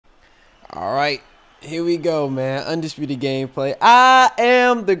All right, here we go, man. Undisputed gameplay. I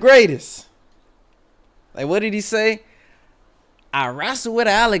am the greatest. Like, what did he say? I wrestle with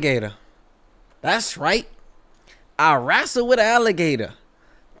an alligator. That's right. I wrestle with an alligator.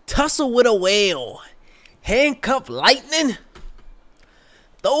 Tussle with a whale. Handcuff lightning.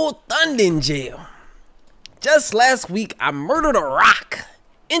 Throw thunder in jail. Just last week, I murdered a rock.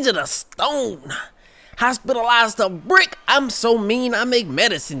 Injured a stone. Hospitalized a brick. I'm so mean, I make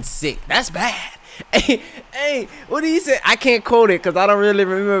medicine sick. That's bad. Hey, what did he say? I can't quote it because I don't really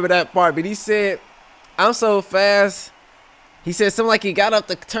remember that part. But he said, I'm so fast. He said something like he got up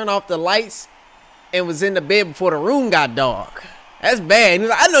to turn off the lights and was in the bed before the room got dark. That's bad. He was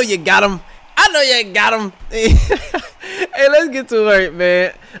like, I know you got him. I know you got him. Hey, let's get to work,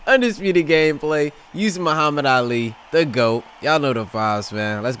 man. Undisputed gameplay. Using Muhammad Ali, the GOAT. Y'all know the vibes,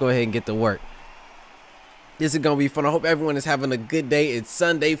 man. Let's go ahead and get to work. This is going to be fun. I hope everyone is having a good day. It's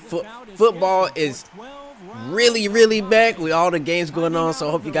Sunday. Football is really back with all the games going on. So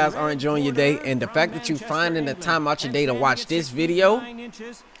I hope you guys are enjoying your day. And the fact that you're finding the time out your day to watch this video,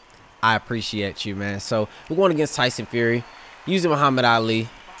 I appreciate you, man. So we're going against Tyson Fury. Using Muhammad Ali.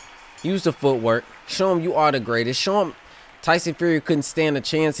 Use the footwork. Show him you are the greatest. Show him Tyson Fury couldn't stand a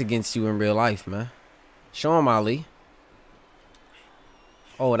chance against you in real life, man. Show him Ali.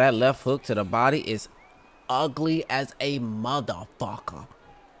 Oh, that left hook to the body is ugly as a motherfucker.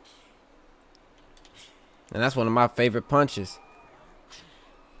 And that's one of my favorite punches.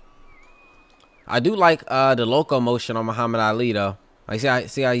 I do like the loco motion on Muhammad Ali, though. Like,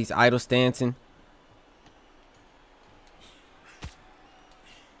 see how he's idle stancing?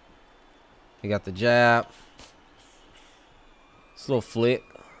 He got the jab. This little flick.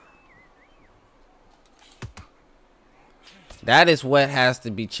 That is what has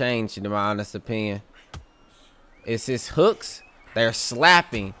to be changed, in my honest opinion. It's his hooks. They're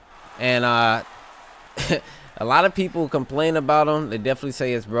slapping. And a lot of people complain about them. They definitely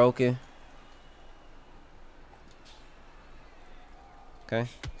say it's broken. Okay.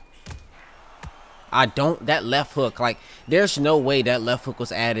 That left hook, like, there's no way that left hook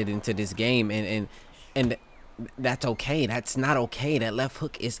was added into this game, and that's okay. That's not okay. That left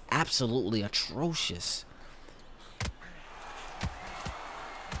hook is absolutely atrocious.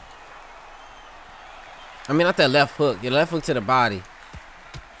 I mean, not that left hook. Your left hook to the body.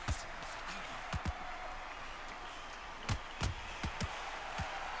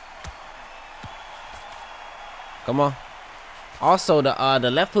 Come on. Also, the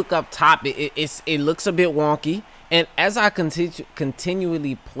left hook up top, it looks a bit wonky. And as I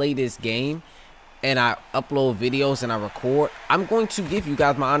continually play this game, and I upload videos and I record, I'm going to give you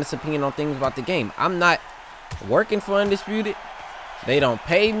guys my honest opinion on things about the game. I'm not working for Undisputed. They don't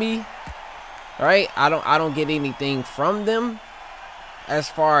pay me, right? I don't get anything from them as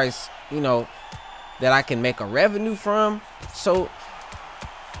far as, you know, that I can make a revenue from. So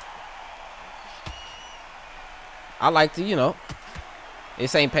I like to, you know,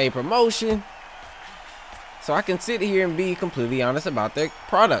 this ain't paid promotion. So I can sit here and be completely honest about their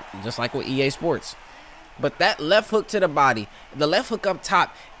product, just like with EA Sports. But that left hook to the body, the left hook up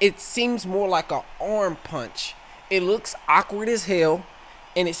top, it seems more like an arm punch. It looks awkward as hell,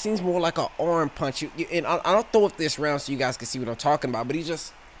 and it seems more like an arm punch. And I'll throw it this round so you guys can see what I'm talking about. But he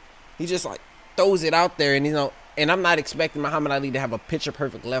just like throws it out there, and you know. And I'm not expecting Muhammad Ali to have a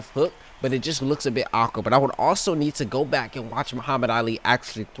picture-perfect left hook, but it just looks a bit awkward. But I would also need to go back and watch Muhammad Ali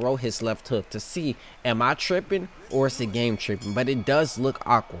actually throw his left hook to see, am I tripping or is the game tripping? But it does look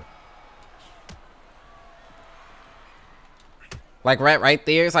awkward. Like right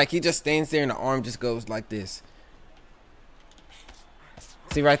there, it's like he just stands there and the arm just goes like this.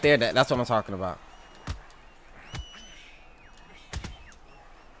 See right there, that's what I'm talking about.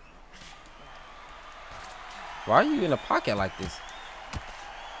 Why are you in the pocket like this?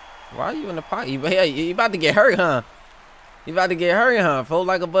 Why are you in the pocket? You about to get hurt, huh? You about to get hurt, huh? Fold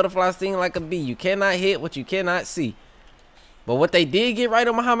like a butterfly, sting like a bee. You cannot hit what you cannot see. But what they did get right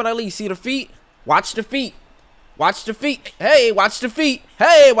on Muhammad Ali, see the feet? Watch the feet. Watch the feet. Hey, watch the feet.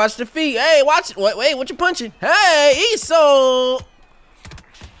 Hey, watch the feet. Hey, watch. Wait, what you punching? Hey, he's so.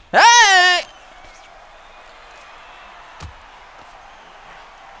 Hey.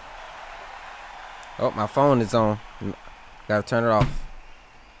 Oh, my phone is on. Gotta turn it off.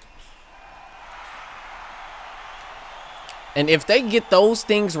 And if they get those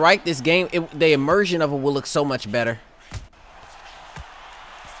things right, this game, the immersion of it will look so much better.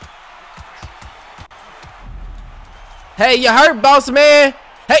 Hey, you hurt, boss man.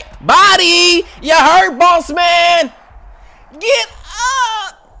 Hey, body, you hurt, boss man. Get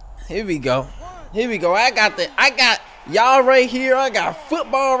up. Here we go. I got Y'all right here. I got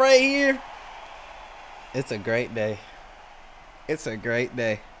football right here. It's a great day. It's a great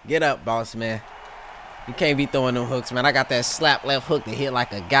day. Get up, boss man. You can't be throwing them hooks, man. I got that slap left hook that hit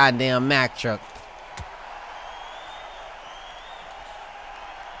like a goddamn Mack truck.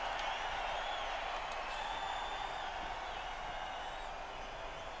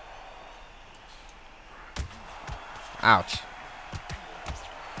 Ouch.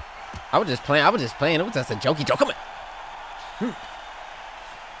 I was just playing. It was just a jokey joke. Come on.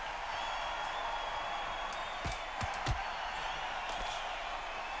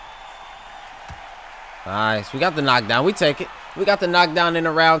 Nice. We got the knockdown. We take it. We got the knockdown in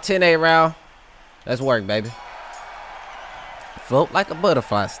the round. 10-8 round. Let's work, baby. Float like a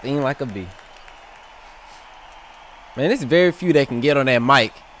butterfly. Sting like a bee. Man, there's very few that can get on that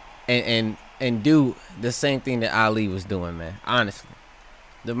mic and do the same thing that Ali was doing, man. Honestly.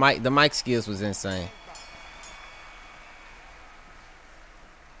 The mic skills was insane.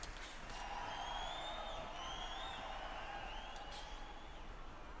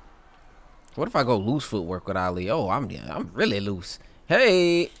 What if I go loose footwork with Ali? Oh, I'm really loose.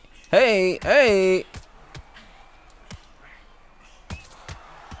 Hey, hey, hey.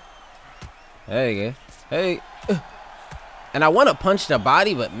 There you go. Hey. And I want to punch the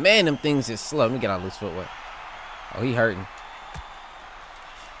body, but man, them things is slow. Let me get out loose footwork. Oh, he hurting.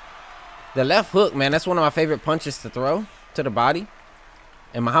 The left hook, man, that's one of my favorite punches to throw to the body.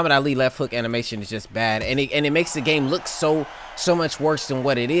 And Muhammad Ali left hook animation is just bad. And it makes the game look so much worse than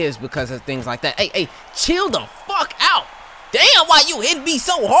what it is because of things like that. Hey, chill the fuck out. Damn, why you hit me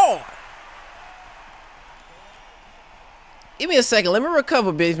so hard? Give me a second. Let me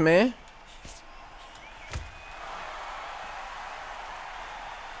recover, bitch, man.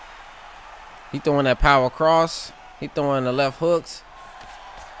 He throwing that power cross. He throwing the left hooks.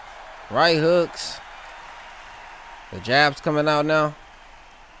 Right hooks. The jab's coming out now.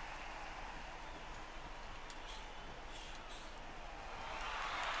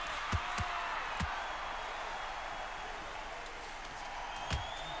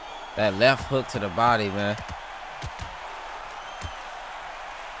 That left hook to the body, man.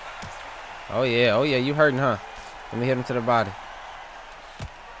 Oh yeah, you hurting, huh? Let me hit him to the body.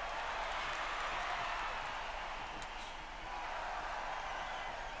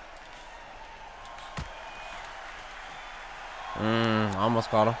 Almost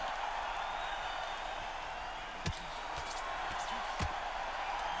caught him.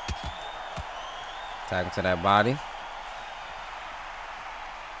 Tag him to that body.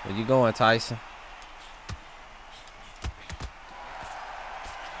 Where you going, Tyson?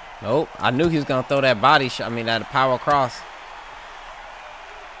 Nope. I knew he was gonna throw that body shot. I mean, that power cross.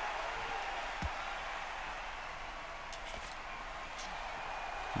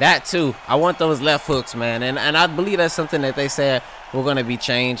 That too. I want those left hooks, man. And I believe that's something that they said we're gonna be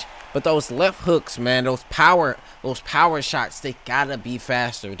changed. But those left hooks, man, those power shots, they gotta be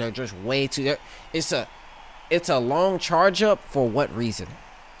faster. They're just way too. It's a long charge up for what reason?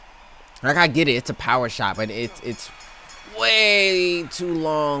 Like, I get it, it's a power shot, but it's way too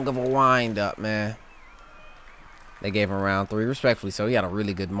long of a wind up, man. They gave him round 3, respectfully. So he had a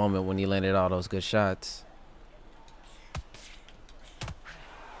really good moment when he landed all those good shots.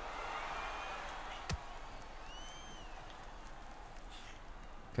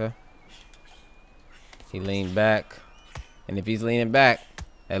 Okay. He leaned back. And if he's leaning back,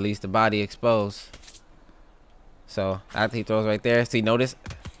 at least the body exposed. So after he throws right there, see, notice.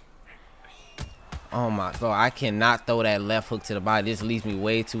 Oh my, bro, I cannot throw that left hook to the body. This leaves me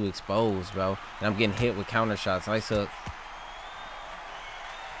way too exposed, bro. And I'm getting hit with counter shots. Nice hook.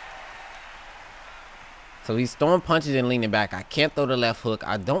 So he's throwing punches and leaning back. I can't throw the left hook.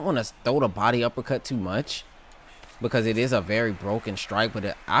 I don't want to throw the body uppercut too much because it is a very broken strike.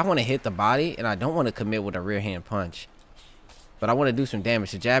 But I want to hit the body, and I don't want to commit with a rear hand punch. But I want to do some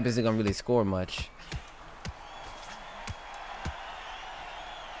damage. The jab isn't going to really score much.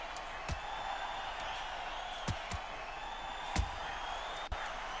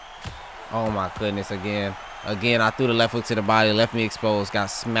 Oh my goodness, again, I threw the left hook to the body, left me exposed, got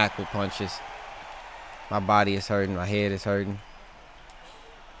smacked with punches. My body is hurting, my head is hurting.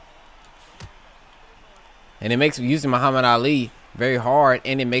 And it makes using Muhammad Ali very hard,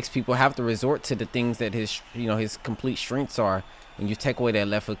 and it makes people have to resort to the things that his complete strengths are when you take away that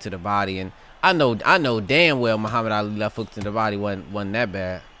left hook to the body. And I know damn well Muhammad Ali left hook to the body wasn't that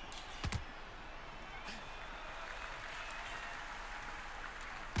bad.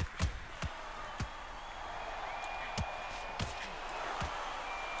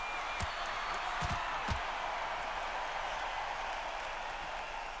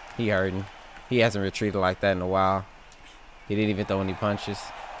 He hurting. He hasn't retreated like that in a while. He didn't even throw any punches.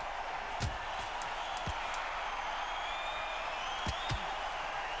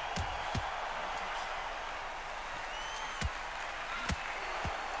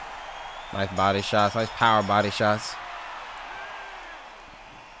 Nice body shots. Nice power body shots.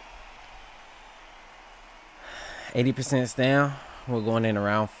 80% down. We're going in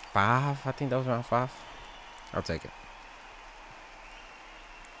around 5. I think that was around 5. I'll take it.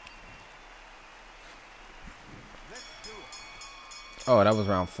 Oh, that was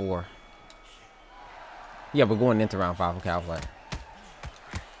round 4. Yeah, we're going into round 5. Okay, I was like,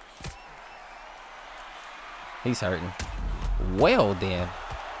 he's hurting. Well, then.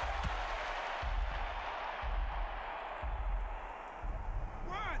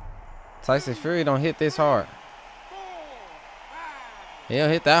 Tyson Fury don't hit this hard. He don't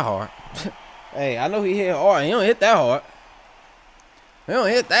hit that hard. Hey, I know he hit hard. He don't hit that hard. He don't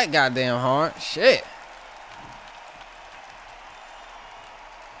hit that goddamn hard. Shit.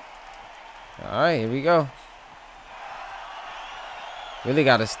 Alright, here we go. Really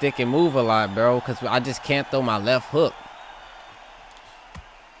got to stick and move a lot, bro, because I just can't throw my left hook.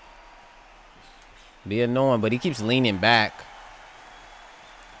 Be annoying, but he keeps leaning back.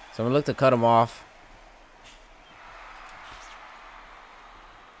 So I'm going to look to cut him off.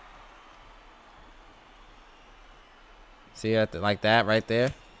 See it like that right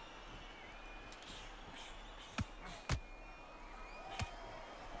there?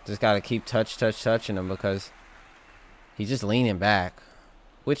 Just got to keep touching him because he's just leaning back.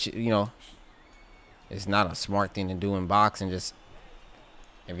 Which, you know, is not a smart thing to do in boxing. Just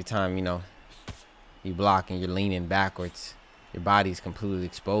every time, you know, you block and you're leaning backwards, your body's completely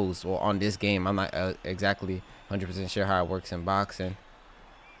exposed. Well, on this game, I'm not exactly 100% sure how it works in boxing,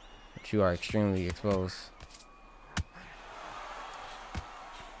 but you are extremely exposed.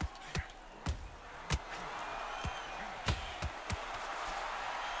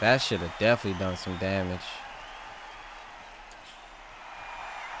 That should have definitely done some damage.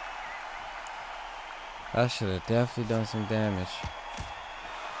 That should have definitely done some damage.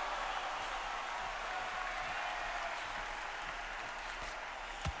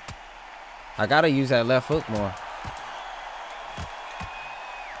 I gotta use that left hook more.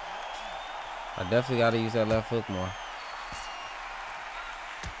 I definitely gotta use that left hook more.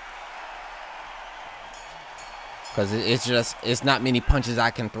 Because it's not many punches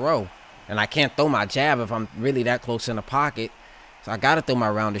I can throw. And I can't throw my jab if I'm really that close in the pocket. So I got to throw my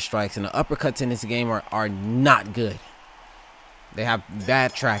rounded strikes. And the uppercuts in this game are not good. They have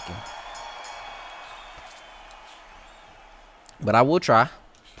bad tracking. But I will try.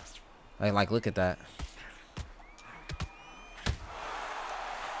 Like, look at that.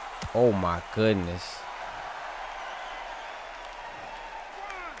 Oh, my goodness.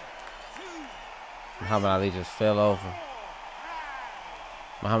 Muhammad Ali just fell over.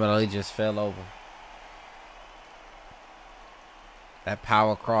 Muhammad Ali just fell over. That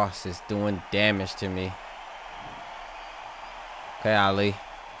power cross is doing damage to me. Okay, Ali.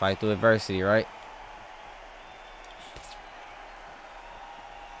 Fight through adversity, right?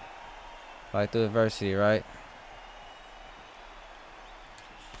 Fight through adversity, right?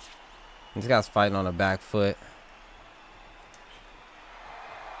 This guy's fighting on the back foot.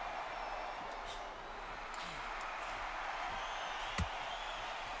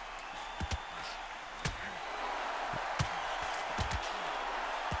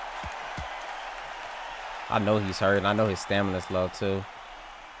 I know he's hurt, and I know his stamina's low too.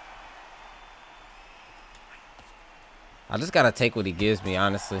 I just gotta take what he gives me,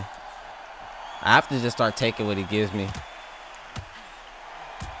 honestly. I have to just start taking what he gives me.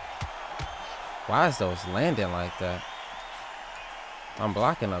 Why is those landing like that? I'm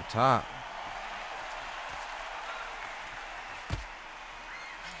blocking up top.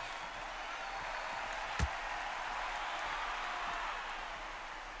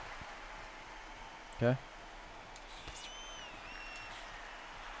 Okay.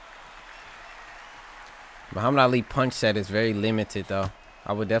 Muhammad Ali punch set is very limited, though.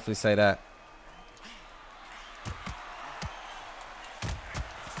 I would definitely say that.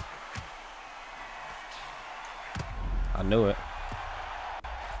 I knew it.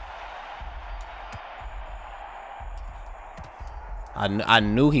 I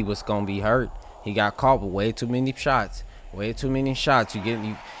knew he was gonna be hurt. He got caught with way too many shots. Way too many shots. He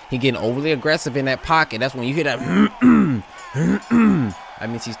getting overly aggressive in that pocket. That's when you hear that. That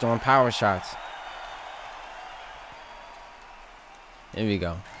means he's throwing power shots. Here we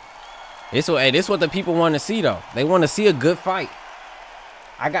go. This is what the people want to see, though. They want to see a good fight.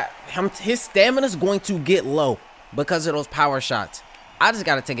 I got him. His stamina's going to get low because of those power shots. I just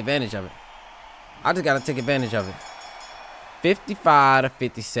got to take advantage of it. I just got to take advantage of it. 55 to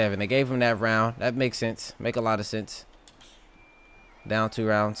 57. They gave him that round. That makes sense. Make a lot of sense. Down 2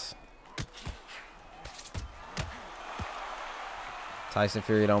 rounds. Tyson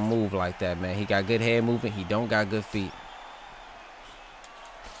Fury don't move like that, man. He got good head movement. He don't got good feet.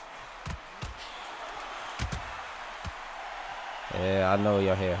 Yeah, I know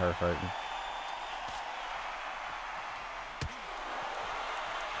your head hurting.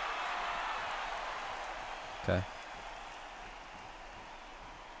 Okay.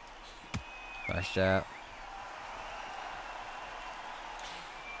 Nice jab.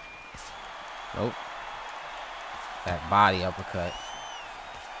 Nope. That body uppercut.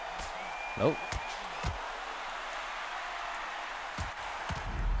 Nope.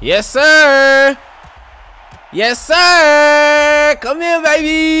 Yes, sir. Yes, sir. Come here,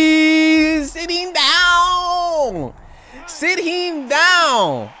 baby. Sit him down. Sit him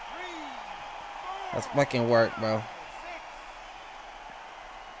down. Let's fucking work, bro.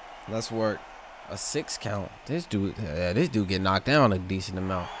 Let's work. A 6 count. This dude get knocked down a decent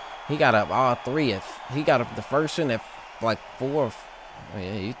amount. He got up all 3. He got up the first one at like 4. Oh,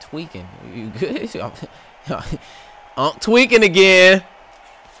 yeah, you tweaking. You good? I'm tweaking again.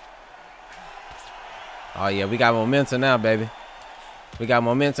 Oh yeah, we got momentum now, baby. We got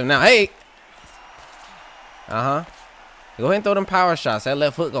momentum now. Hey. Go ahead and throw them power shots. That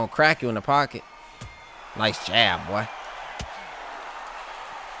left hook gonna crack you in the pocket. Nice jab, boy.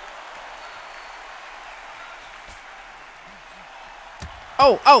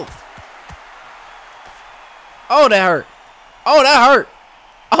 Oh, oh. Oh, that hurt. Oh, that hurt.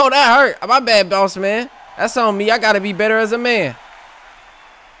 Oh, that hurt. My bad, boss man. That's on me. I gotta be better as a man.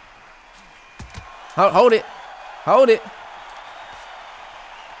 Hold it. Hold it.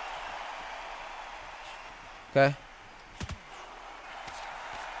 Okay.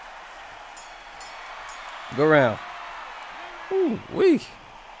 Go around. Ooh, wee.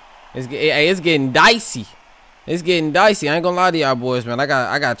 It's getting dicey. It's getting dicey. I ain't gonna lie to y'all boys, man. I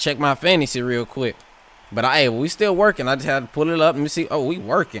gotta check my fantasy real quick. But hey, we still working. I just had to pull it up. Let me see. Oh, we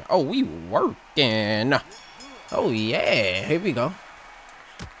working. Oh, we working. Oh yeah. Here we go.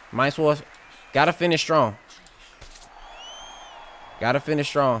 Might as well. Gotta finish strong. Gotta finish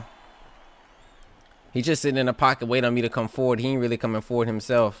strong. He just sitting in the pocket waiting on me to come forward. He ain't really coming forward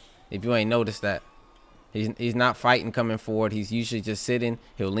himself. If you ain't noticed that. He's not fighting coming forward. He's usually just sitting.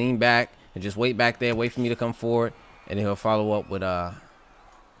 He'll lean back and just wait back there, wait for me to come forward, and then he'll follow up with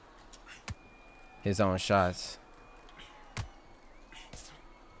his own shots.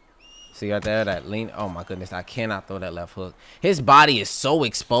 See right there, that lean. Oh my goodness, I cannot throw that left hook. His body is so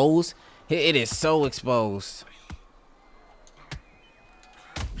exposed. It is so exposed.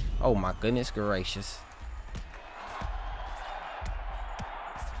 Oh my goodness gracious.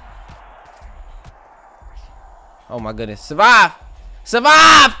 Oh my goodness. Survive!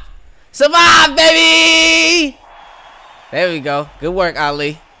 Survive! Survive, baby! There we go. Good work,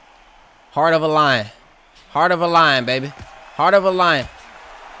 Ali. Heart of a lion. Heart of a lion, baby. Heart of a lion.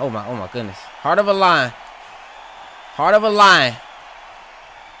 Oh my goodness. Heart of a lion. Heart of a lion.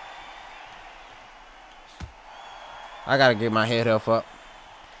 I gotta get my head health up.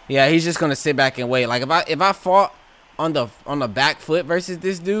 Yeah, he's just gonna sit back and wait. Like if I fought on the back foot versus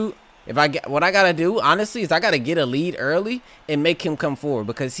this dude, what I gotta do, honestly, is I gotta get a lead early and make him come forward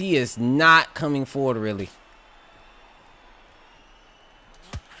because he is not coming forward really.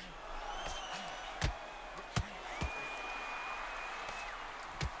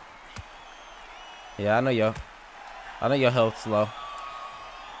 Yeah, I know your health's low.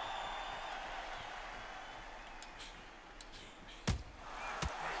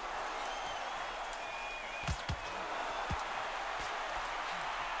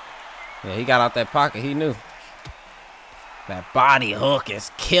 Yeah, he got out that pocket. He knew. That body hook is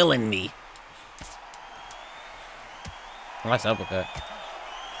killing me. Nice uppercut.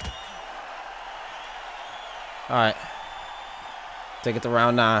 All right. Take it to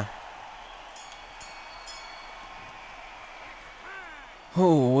round 9.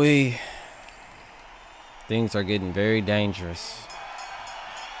 Ooh-wee. Things are getting very dangerous.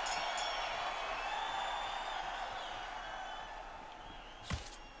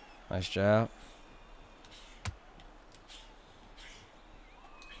 Nice job.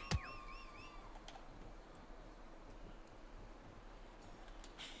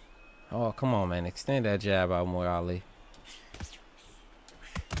 Oh, come on, man. Extend that jab out more, Ali.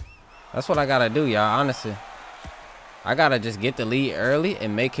 That's what I gotta do, y'all, honestly. I gotta just get the lead early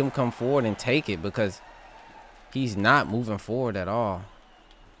and make him come forward and take it because he's not moving forward at all.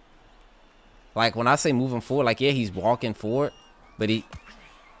 Like, when I say moving forward, like, yeah, he's walking forward, but he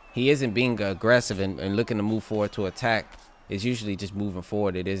isn't being aggressive and looking to move forward to attack. It's usually just moving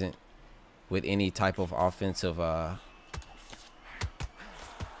forward. It isn't with any type of offensive oh,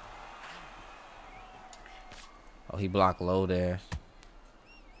 he blocked low there.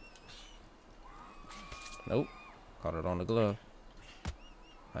 Nope. Caught it on the glove.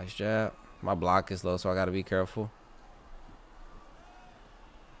 Nice jab. My block is low, so I gotta be careful.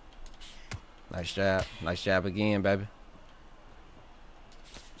 Nice jab. Nice jab again, baby.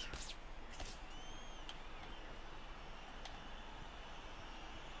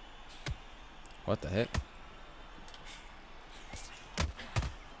 What the heck?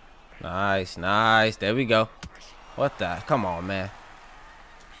 Nice, nice. There we go. What the? Come on, man.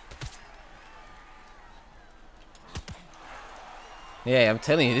 Yeah, I'm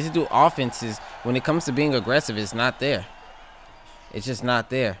telling you, this dude offenses, when it comes to being aggressive, it's not there. It's just not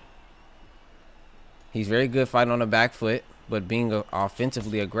there. He's very good fighting on the back foot, but being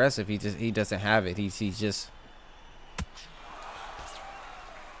offensively aggressive, he doesn't have it. He's just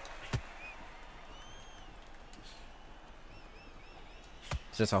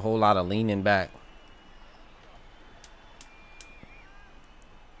it's just a whole lot of leaning back.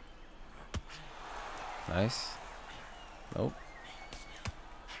 Nice. Nope.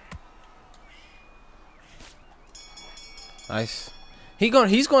 Nice.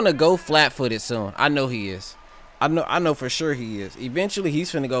 He's gonna go flat-footed soon. I know he is. I know for sure he is. Eventually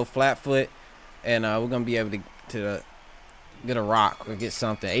he's gonna go flat-foot, and we're gonna be able to get a rock or get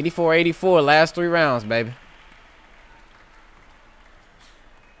something. 84-84, last 3 rounds, baby.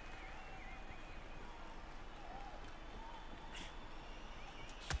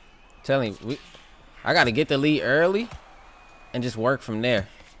 Telling you, I gotta get the lead early and just work from there.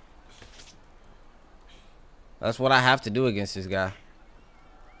 That's what I have to do against this guy.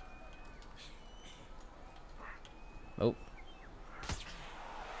 Nope.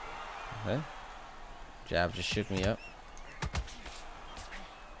 Okay. Jab just shook me up.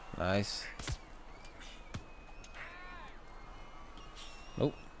 Nice.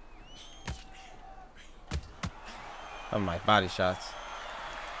 Nope. Oh, my body shots.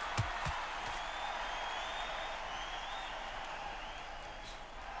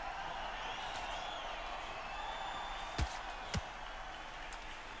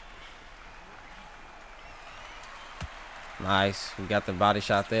 Nice. We got the body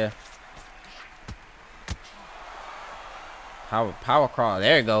shot there. Power crawl.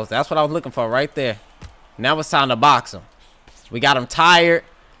 There it goes. That's what I was looking for right there. Now it's time to box him. We got him tired.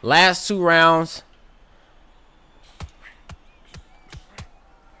 Last 2 rounds.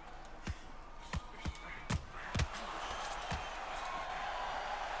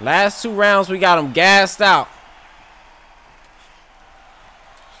 Last 2 rounds, we got him gassed out.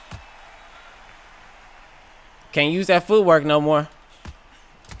 Can't use that footwork no more.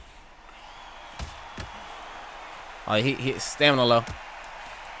 Oh, he stamina low.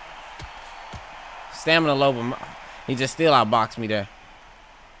 Stamina low, but he just still outboxed me there.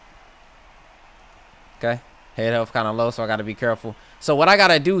 Okay. Head health kind of low, so I got to be careful. So what I got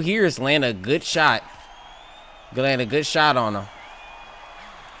to do here is land a good shot. Land a good shot on him.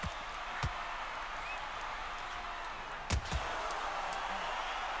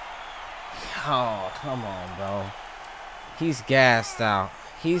 Oh, come on, bro. He's gassed out.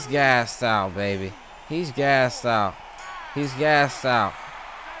 He's gassed out, baby. He's gassed out. He's gassed out.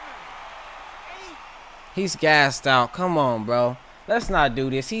 He's gassed out. Come on, bro. Let's not do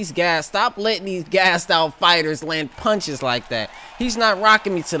this. He's gassed. Stop letting these gassed out fighters land punches like that. He's not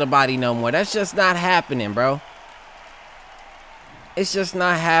rocking me to the body no more. That's just not happening, bro. It's just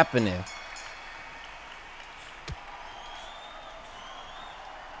not happening.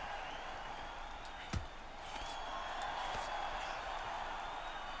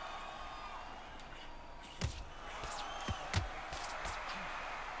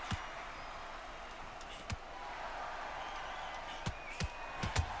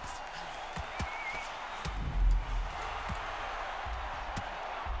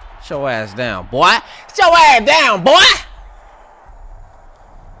 Sit your ass down, boy. Sit your ass down, boy.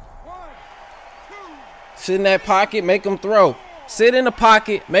 Sit in that pocket, make him throw. Sit in the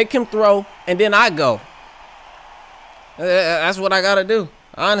pocket, make him throw, and then I go. That's what I gotta do,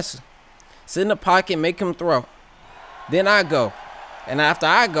 honestly. Sit in the pocket, make him throw. Then I go. And after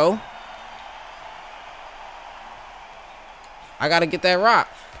I go, I gotta get that rock.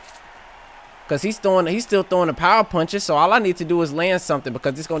 Because he's still throwing the power punches, so all I need to do is land something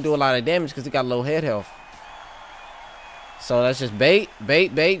because it's going to do a lot of damage because he got low head health. So let's just bait,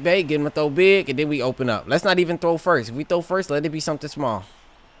 get him to throw big, and then we open up. Let's not even throw first. If we throw first, let it be something small.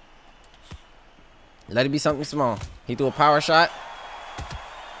 Let it be something small. He threw a power shot.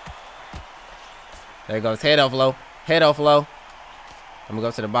 There he goes. Head health low. Head off low. I'm gonna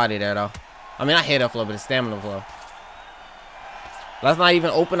go to the body there though. I mean, not head off low, but the stamina flow. Let's not even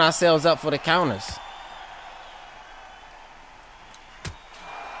open ourselves up for the counters.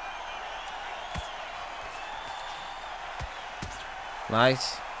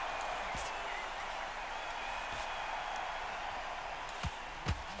 Nice.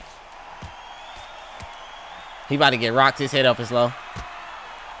 He about to get rocked. His head off is low.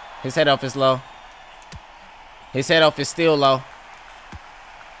 His head off is low. His head off is still low.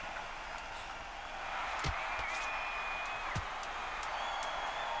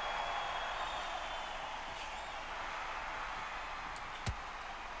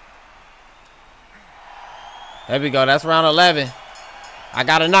 There we go. That's round 11. I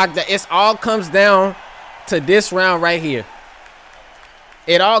got to knock that. It all comes down to this round right here.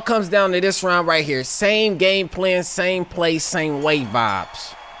 It all comes down to this round right here. Same game plan, same play, same way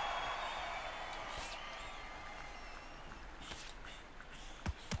vibes.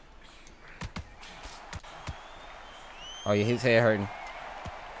 Oh, yeah, his head hurting.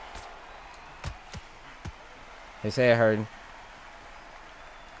 His head hurting.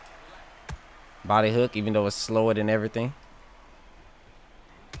 Body hook, even though it's slower than everything.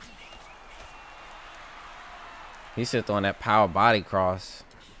 He's still throwing that power body cross.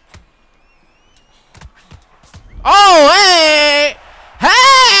 Oh, hey!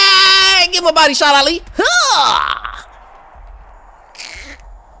 Hey! Give him a body shot, Ali. Huh!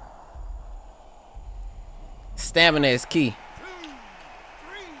 Stamina is key. 2, 3,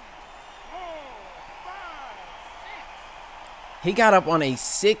 4, 5, 6. He got up on a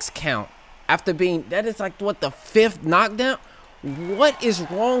 6 count after being, that is like, what, the 5th knockdown? What is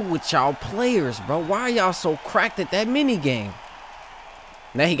wrong with y'all players, bro? Why are y'all so cracked at that mini game?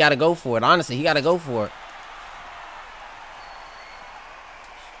 Now he got to go for it. Honestly, he got to go for it.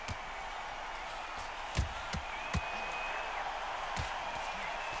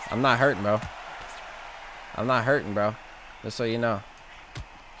 I'm not hurting, bro. I'm not hurting, bro. Just so you know.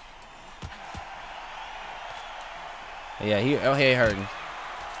 Yeah, your head hurting.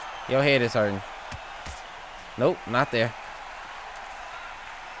 Your head is hurting. Nope, not there.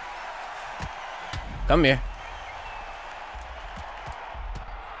 Come here.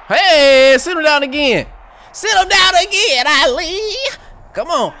 Hey, sit him down again. Sit him down again, Ali. Come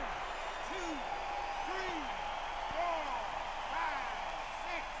on. 2, 3, 4, 5,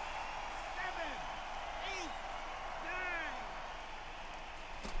 6, 7, 8,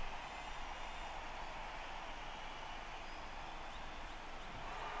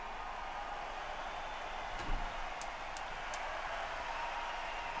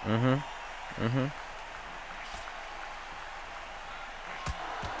 9.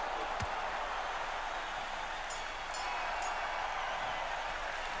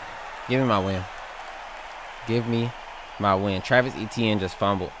 Give me my win. Give me my win. Travis Etienne just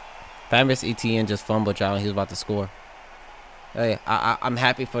fumbled. Travis Etienne just fumbled, y'all. He was about to score. Hey, I'm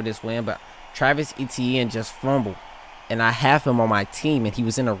happy for this win, but Travis Etienne just fumbled. And I have him on my team, and he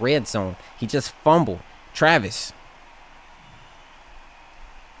was in a red zone. He just fumbled. Travis.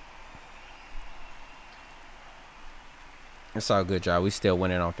 It's all good, y'all. We still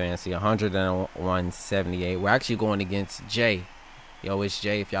winning on fantasy. 101-78. We're actually going against Jay. Yo, it's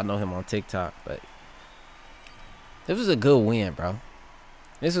Jay if y'all know him on TikTok. But this was a good win, bro.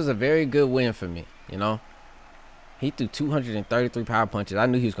 This was a very good win for me, you know. He threw 233 power punches. I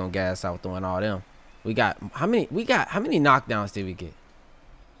knew he was gonna gas out throwing all them. We got how many knockdowns did we get?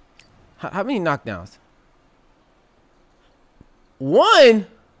 How many knockdowns? 1.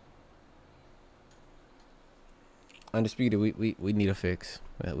 Undisputed, we need a fix.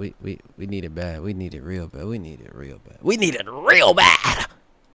 We need it bad. We need it real bad. We need it real bad. We need it real bad.